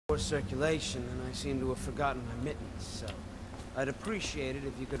Poor circulation, and I seem to have forgotten my mittens, so I'd appreciate it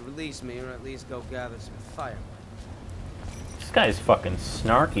if you could release me, or at least go gather some firewood. This guy's fucking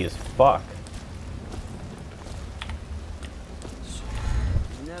snarky as fuck.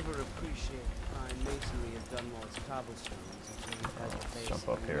 Never appreciate the fine masonry of Dunwall's cobblestones until you've had the face jump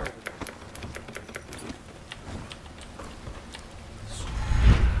up of here.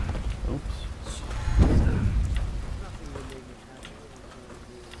 Oops.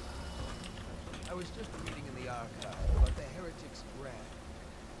 I was just reading in the archive about the heretic's brand.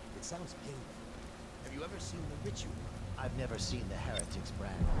 It sounds painful. Have you ever seen the ritual? I've never seen the heretic's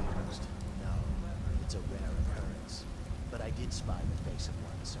brand used. No, it's a rare occurrence. But I did spy the face of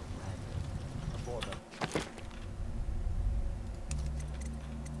one so random. A form of...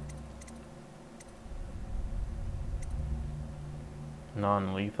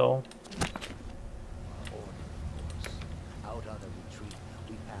 Non-lethal? Out on a retreat,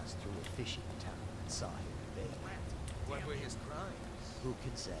 we passed through a fishing town and saw him bathe. What were his crimes? Who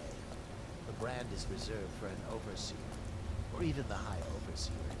can say? The brand is reserved for an overseer, or even the high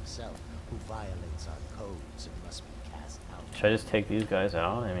overseer himself, who violates our codes and must be cast out. Should I just take these guys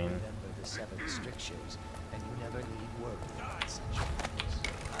out? I mean... Remember the 7 strictures, and you never need worry about such things.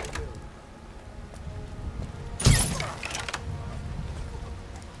 I will.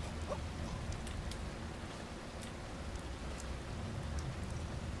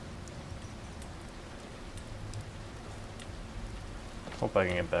 Hope I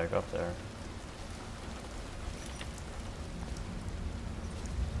can get back up there.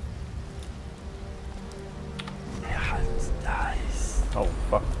 Oh,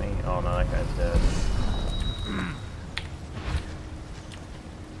 fuck me. Oh no, that guy's dead.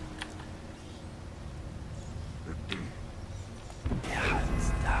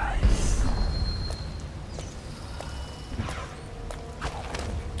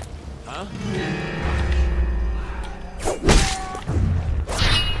 Huh?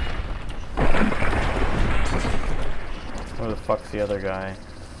 Where the fuck's the other guy?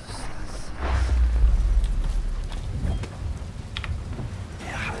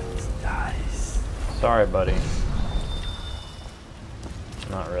 Sorry, buddy.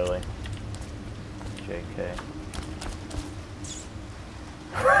 Not really. JK.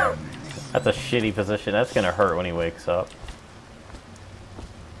 That's a shitty position. That's gonna hurt when he wakes up.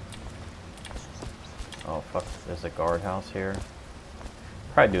 Oh fuck, there's a guardhouse here.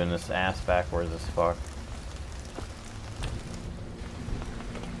 Probably doing this ass backwards as fuck.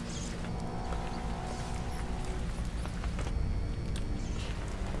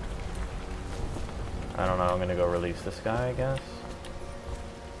 I don't know, I'm gonna go release this guy, I guess.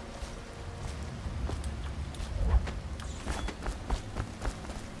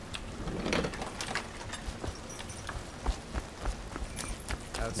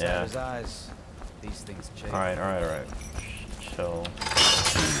 Outside his eyes, these things change. Alright. Chill.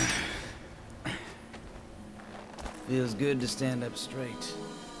 Feels good to stand up straight.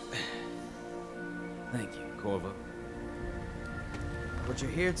 Thank you, Corvo. What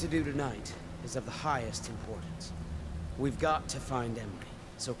you're here to do tonight is of the highest importance. We've got to find Emily,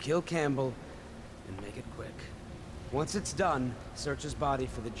 so kill Campbell and make it quick. Once it's done, search his body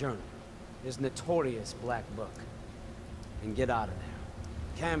for the journal, his notorious black book, and get out of there.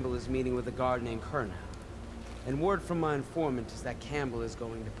 Campbell is meeting with a guard named Kernow, and word from my informant is that Campbell is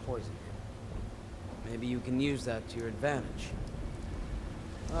going to poison him. Maybe you can use that to your advantage.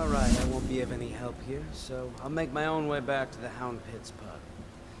 Alright, I won't be of any help here, so I'll make my own way back to the Hound Pit's pub.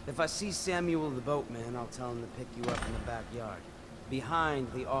 If I see Samuel the boatman, I'll tell him to pick you up in the backyard,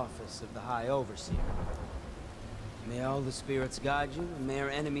 behind the office of the High Overseer. May all the spirits guide you, and may our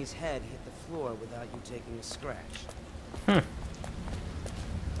enemy's head hit the floor without you taking a scratch.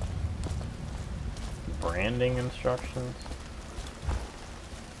 Branding instructions?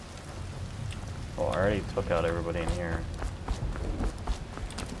 Oh, I already took out everybody in here.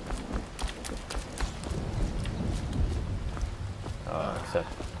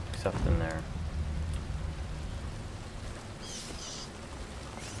 Except in there.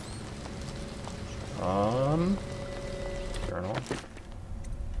 Journal.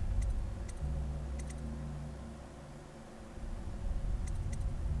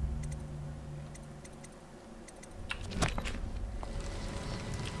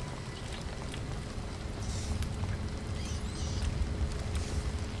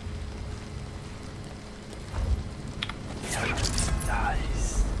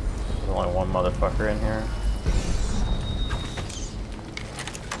 There's only one motherfucker in here.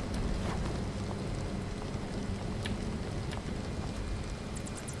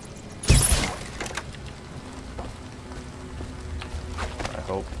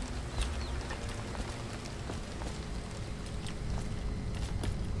 I hope.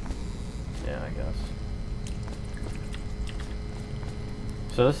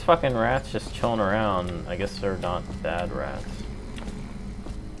 So this fucking rat's just chilling around. I guess they're not bad rats.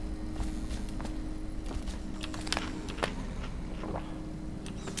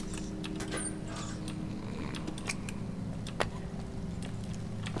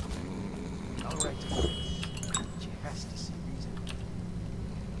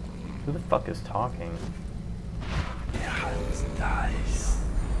 Who the fuck is talking?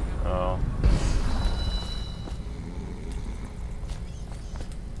 Oh.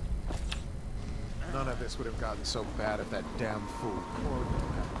 None of this would have gotten so bad if that damn fool Corvo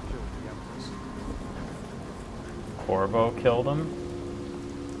hadn't killed the Empress. Corvo killed him?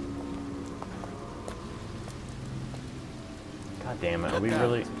 God damn it, are we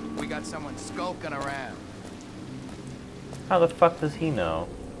really... We got someone skulking around. How the fuck does he know?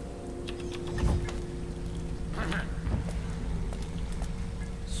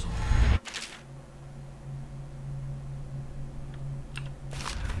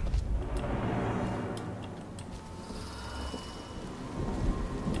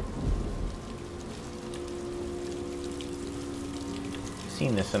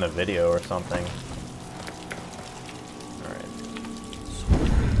 Seen this in a video or something. Alright.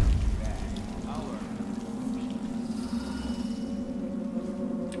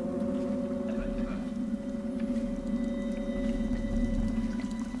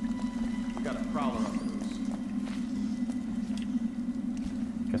 Got a prowler on the loose.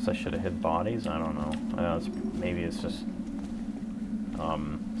 Guess I should have hit bodies? I don't know. I know maybe it's just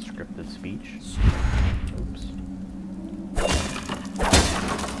scripted speech. Oops.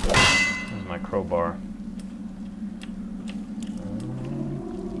 There's my crowbar.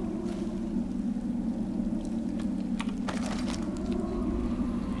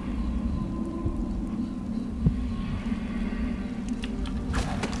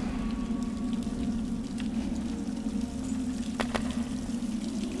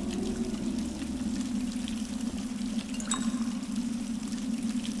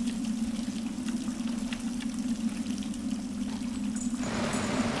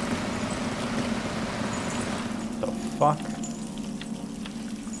 Fuck.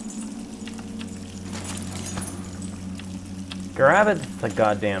 Grab it, the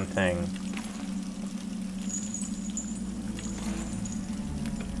goddamn thing.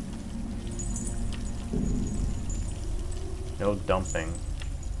 No dumping.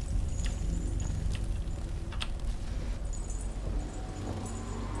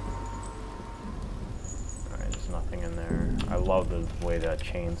 Alright, there's nothing in there. I love the way that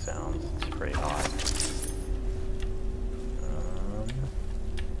chain sounds. It's pretty hot.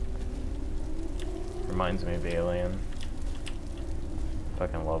 Reminds me of Alien.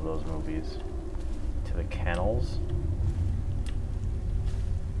 Fucking love those movies. To the kennels?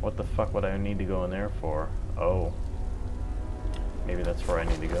 What the fuck would I need to go in there for? Oh. Maybe that's where I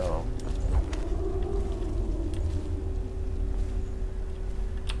need to go.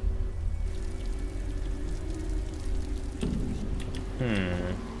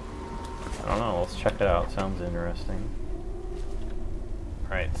 I don't know, let's check it out. Sounds interesting.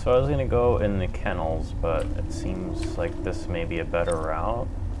 Alright, so I was gonna go in the kennels, but it seems like this may be a better route.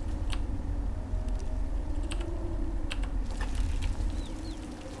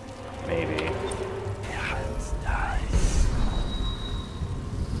 Maybe.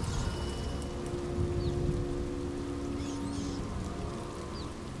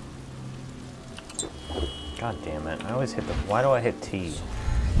 God damn it, I always hit the... Why do I hit T?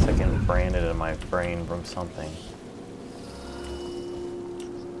 It's like inbranded in my brain from something.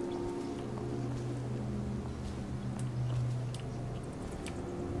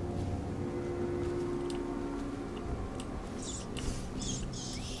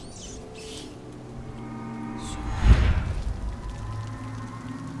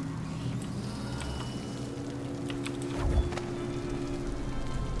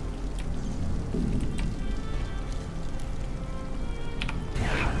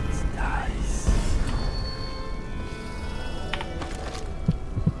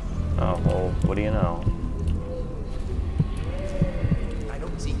 Oh, well, what do you know? I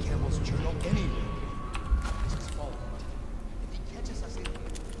don't see Campbell's journal anywhere. It's his fault. If he catches us in here...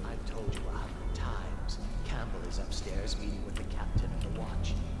 I've told you 100 times. Campbell is upstairs meeting with the captain of the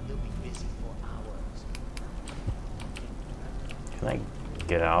watch. He'll be busy for hours. Can I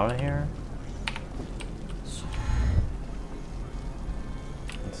get out of here?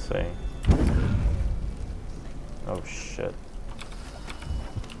 Let's see. Oh shit.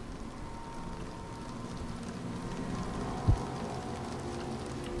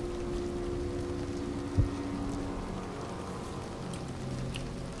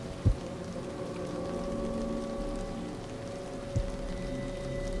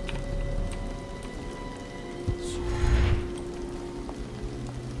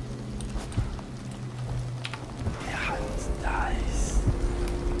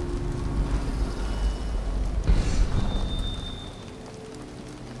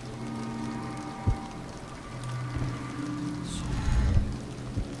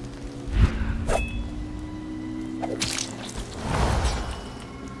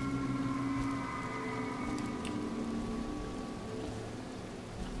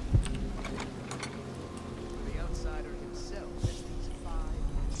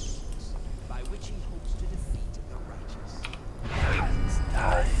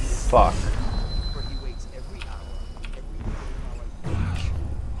 fuck. For he waits every hour, every hour.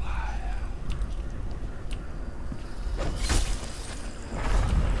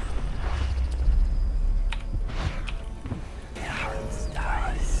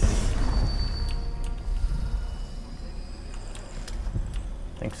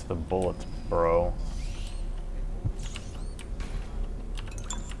 Thanks to the bullets, bro.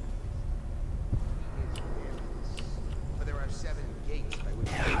 For there are 7 gates by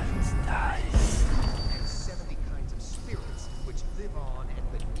which agents dies, and 70 kinds of spirits which live on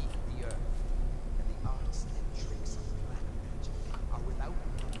and beneath the earth. And the arts and tricks of black magic are without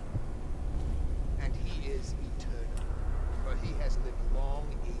number. And he is eternal, for he has lived long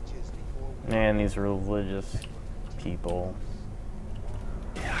ages before we. Man, these religious people.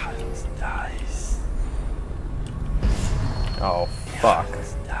 Oh, fuck.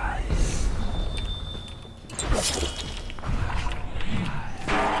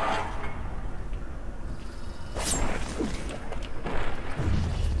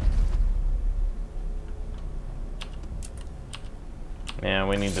 Man,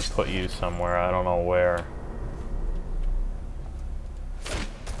 we need to put you somewhere. I don't know where.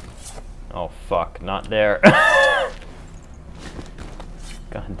 Oh, fuck. Not there.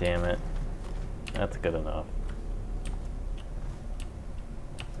 God damn it. That's good enough.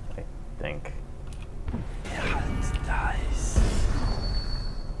 I think.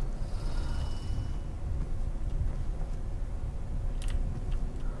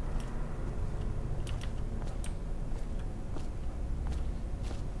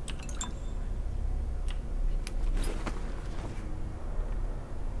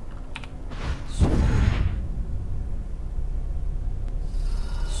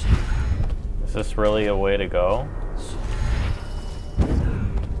 Is this really a way to go?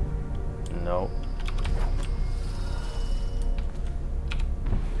 Nope.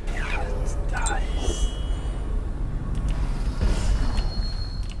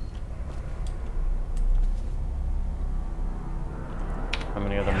 How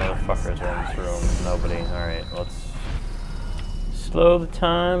many other motherfuckers are in this room? Nobody. Alright, let's slow the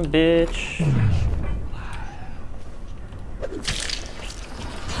time, bitch.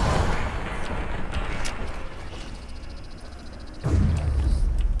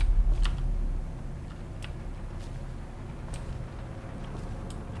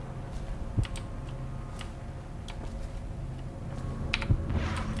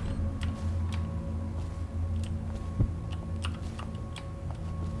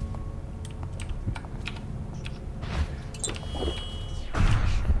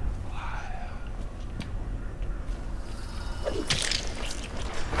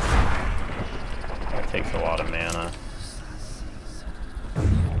 Takes a lot of mana.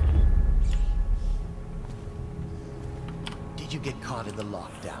 Did you get caught in the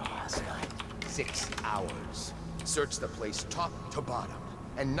lockdown last night? 6 hours. Searched the place top to bottom,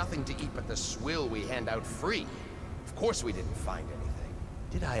 and nothing to eat but the swill we hand out free. Of course we didn't find anything.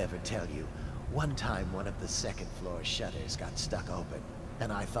 Did I ever tell you, one time one of the second floor shutters got stuck open,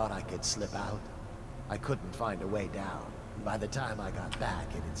 and I thought I could slip out? I couldn't find a way down. By the time I got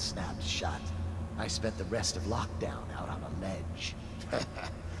back, it had snapped shut. I spent the rest of lockdown out on a ledge.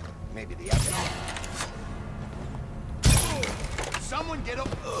 Maybe the other. Someone get up.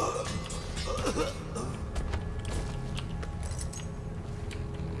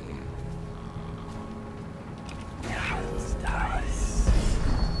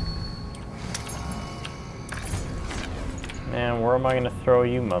 Man, where am I gonna throw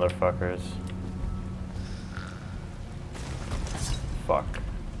you motherfuckers? Fuck.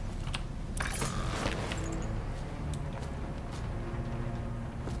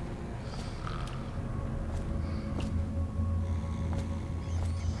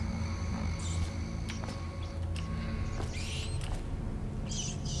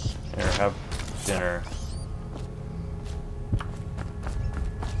 Here, have dinner.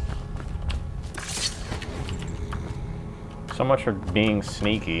 So much for being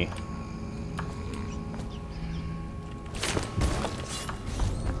sneaky.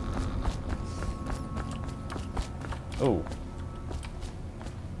 Oh.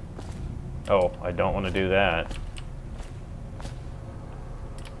 Oh, I don't want to do that.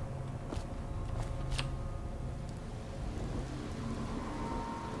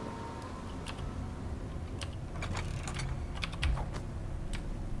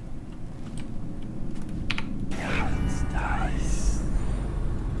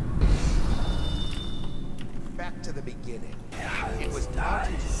 Back to the beginning. It was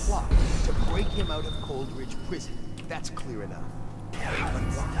Martin's plot to break him out of Coldridge Prison. That's clear enough. But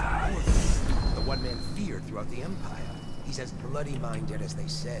why? The one man feared throughout the Empire. He's as bloody-minded as they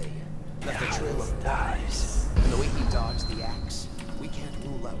say. Left a trail of bodies. And the way he dodged the axe, we can't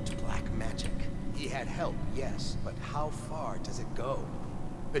rule out black magic. He had help, yes, but how far does it go?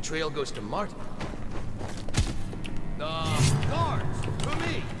 The trail goes to Martin. Guards! For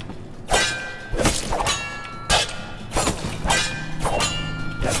me!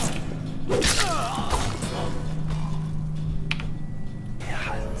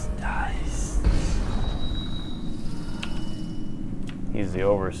 He's the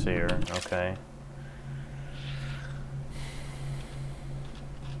overseer, okay.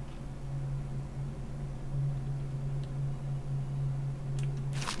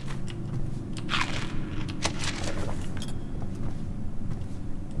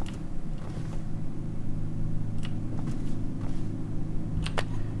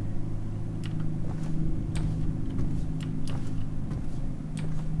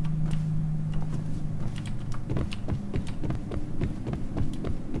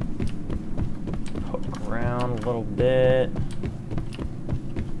 A little bit.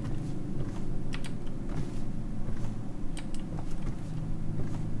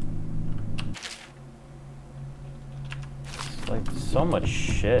 It's like so much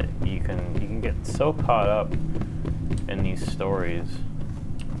shit. You can get so caught up in these stories,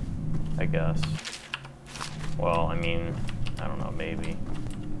 I guess. Well, I mean, I don't know, maybe.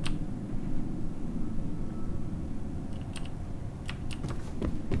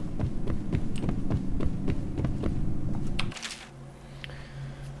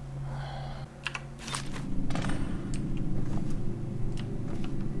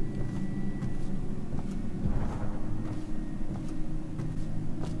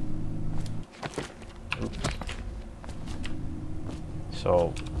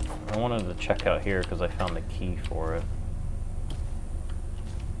 So I wanted to check out here because I found the key for it.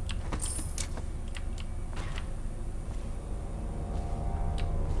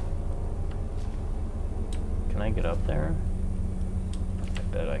 Can I get up there? I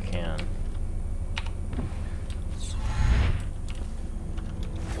bet I can.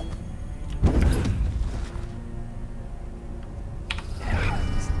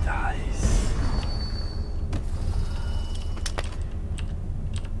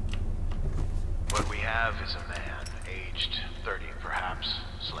 Is a man, aged 30 perhaps,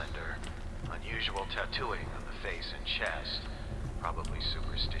 slender, unusual tattooing on the face and chest, probably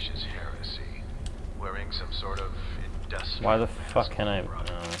superstitious heresy, wearing some sort of industrial. Why the fuck can I?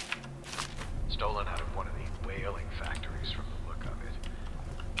 Stolen out of one of the whaling factories from the look of it.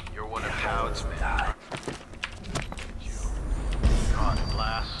 You're one of Dowd's men. Caught at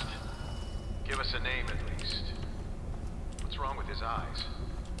last. Give us a name at least. What's wrong with his eyes?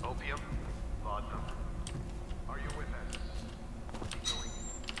 Opium? Laudanum? Are you with us? What's he doing?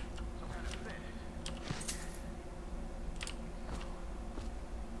 Some kind of fit?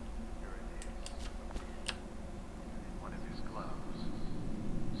 Here it is. In one of his gloves.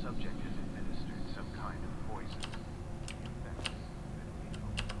 Subject has administered some kind of poison.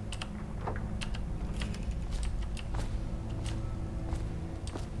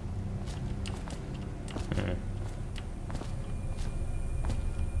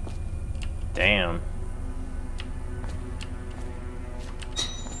 Damn.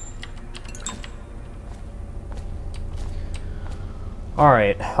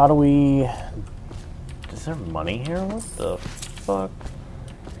 Alright, how do we... Is there money here? What the fuck?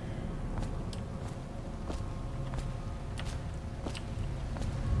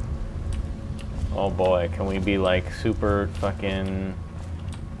 Oh boy, can we be like super fucking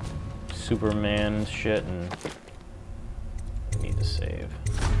Superman shit and need to save.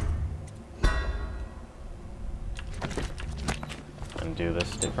 And do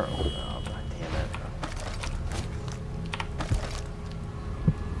this different. Oh, god damn it.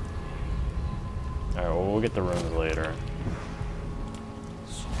 Alright, well, we'll get the runes later.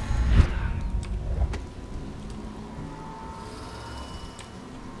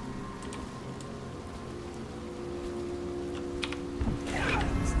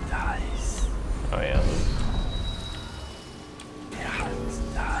 Oh yeah, those.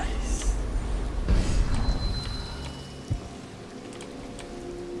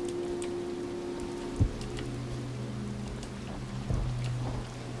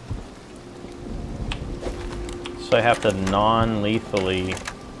 So I have to non-lethally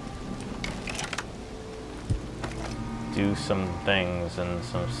do some things and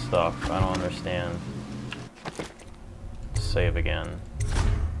some stuff. I don't understand. Save again.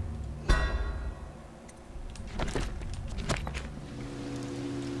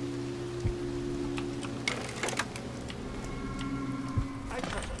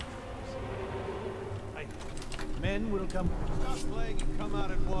 Then we'll come. Stop playing and come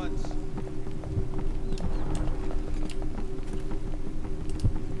out at once.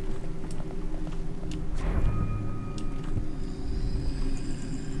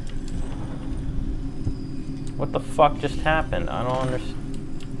 What the fuck just happened? I don't understand.